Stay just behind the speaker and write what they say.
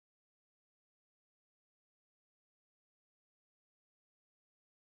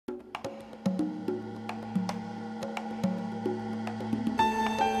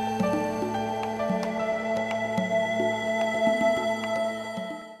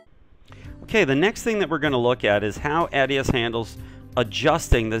Okay, the next thing that we're going to look at is how Edius handles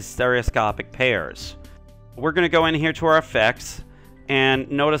adjusting the stereoscopic pairs. We're going to go in here to our effects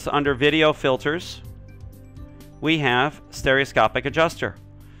and notice under video filters we have Stereoscopic Adjuster,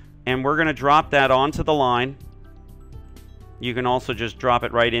 and we're going to drop that onto the line. You can also just drop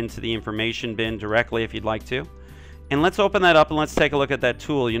it right into the information bin directly if you'd like to. And let's open that up and let's take a look at that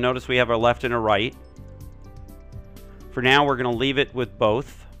tool. You notice we have our left and a right. For now we're going to leave it with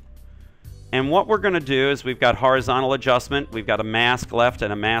both. And what we're going to do is we've got horizontal adjustment, we've got a mask left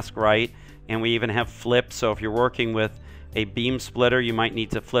and a mask right, and we even have flip. So if you're working with a beam splitter, you might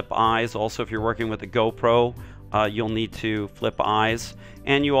need to flip eyes. Also, if you're working with a GoPro, you'll need to flip eyes.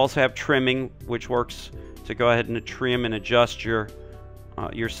 And you also have trimming, which works to go ahead and trim and adjust your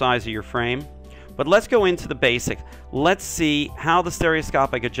size of your frame. But let's go into the basic. Let's see how the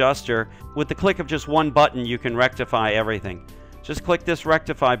stereoscopic adjuster, with the click of just one button, you can rectify everything. Just click this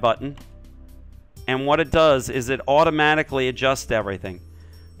rectify button, and what it does is it automatically adjusts everything.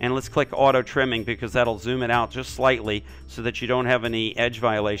 And let's click auto trimming because that'll zoom it out just slightly so that you don't have any edge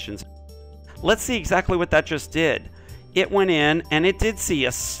violations. Let's see exactly what that just did. It went in and it did see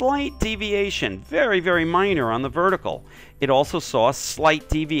a slight deviation, very, very minor on the vertical. It also saw a slight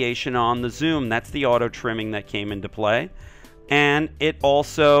deviation on the zoom. That's the auto trimming that came into play. And it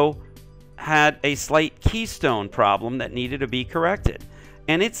also had a slight keystone problem that needed to be corrected.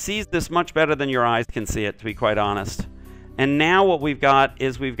 And it sees this much better than your eyes can see it, to be quite honest. And now what we've got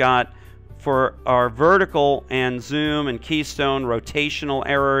is we've got, for our vertical and zoom and keystone, rotational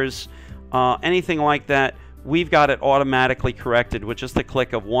errors, anything like that, we've got it automatically corrected with just a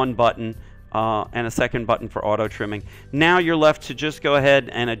click of one button and a second button for auto trimming. Now you're left to just go ahead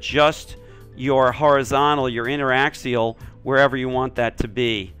and adjust your horizontal, your interaxial, wherever you want that to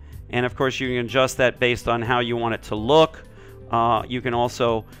be. And of course you can adjust that based on how you want it to look. You can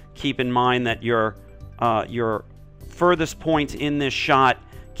also keep in mind that your furthest point in this shot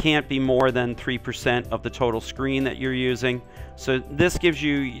can't be more than 3% of the total screen that you're using. So this gives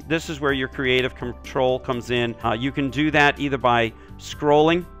you, this is where your creative control comes in. You can do that either by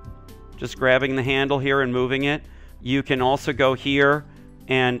scrolling, just grabbing the handle here and moving it. You can also go here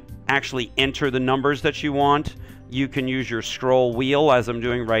and actually enter the numbers that you want. You can use your scroll wheel, as I'm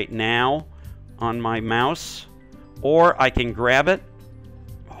doing right now on my mouse. Or I can grab it,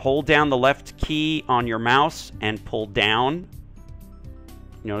 hold down the left key on your mouse and pull down.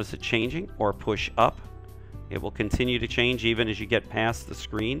 Notice it changing, or push up. It will continue to change even as you get past the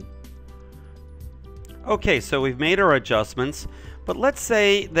screen. Okay, so we've made our adjustments, but let's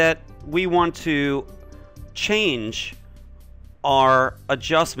say that we want to change our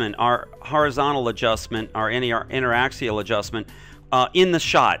adjustment, our horizontal adjustment, our interaxial adjustment in the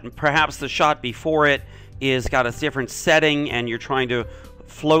shot. Perhaps the shot before it is got a different setting and you're trying to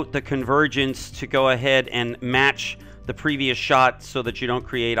float the convergence to go ahead and match the previous shot so that you don't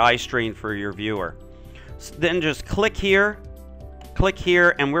create eye strain for your viewer. So then just click here,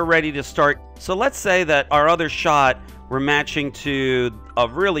 and we're ready to start. So let's say that our other shot, we're matching to a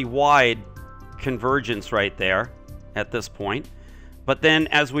really wide convergence right there at this point. But then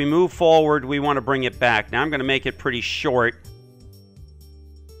as we move forward, we want to bring it back. Now I'm going to make it pretty short.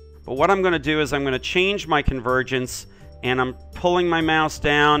 But what I'm going to do is I'm going to change my convergence, and I'm pulling my mouse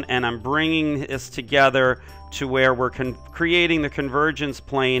down and I'm bringing this together to where we're creating the convergence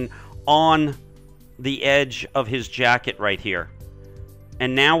plane on the edge of his jacket right here.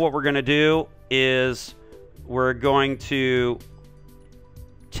 And now what we're going to do is we're going to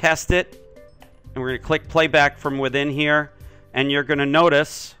test it, and we're going to click playback from within here, and you're going to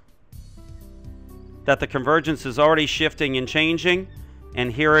notice that the convergence is already shifting and changing. And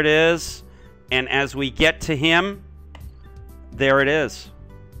here it is, and as we get to him, there it is.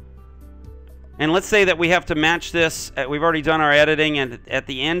 And let's say that we have to match this. We've already done our editing, and at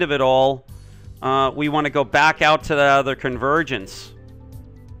the end of it all, we want to go back out to the other convergence.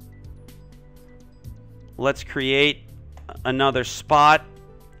 Let's create another spot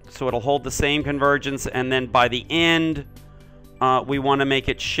so it'll hold the same convergence, and then by the end, we want to make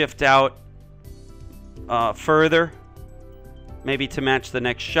it shift out further, maybe to match the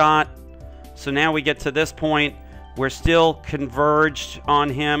next shot. So now we get to this point, we're still converged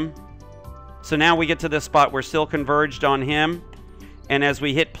on him. So now we get to this spot, we're still converged on him. And as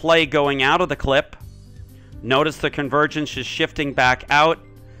we hit play going out of the clip, notice the convergence is shifting back out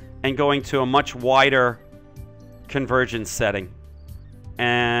and going to a much wider convergence setting.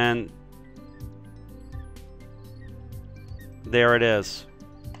 And there it is.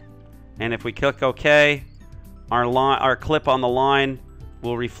 And if we click OK, our clip on the line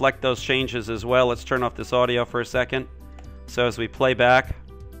will reflect those changes as well. Let's turn off this audio for a second. So as we play back,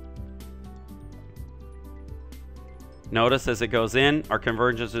 Notice as it goes in, our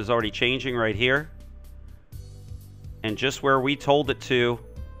convergence is already changing right here. And just where we told it to,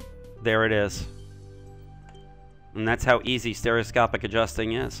 there it is. And that's how easy stereoscopic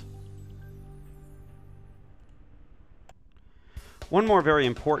adjusting is. One more very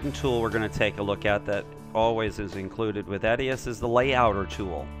important tool we're going to take a look at that always is included with Edius is the layouter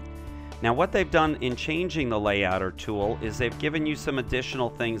tool. Now what they've done in changing the layouter tool is they've given you some additional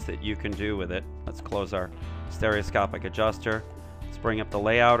things that you can do with it. Let's close our stereoscopic adjuster. Let's bring up the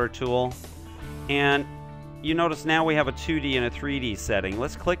layouter tool. And you notice now we have a 2D and a 3D setting.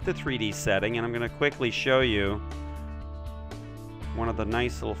 Let's click the 3D setting, and I'm going to quickly show you one of the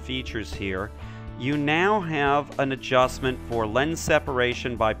nice little features here. You now have an adjustment for lens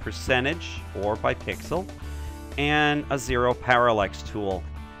separation by percentage or by pixel, and a zero parallax tool.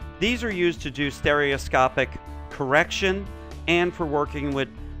 These are used to do stereoscopic correction and for working with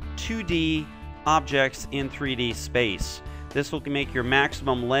 2D objects in 3D space. This will make your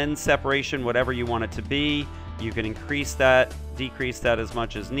maximum lens separation whatever you want it to be. You can increase that, decrease that as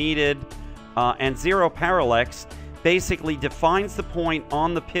much as needed. And zero parallax basically defines the point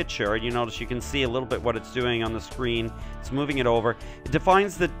on the picture. You notice you can see a little bit what it's doing on the screen. It's moving it over. It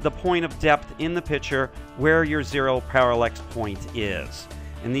defines the point of depth in the picture where your zero parallax point is.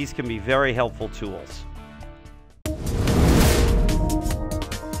 And these can be very helpful tools.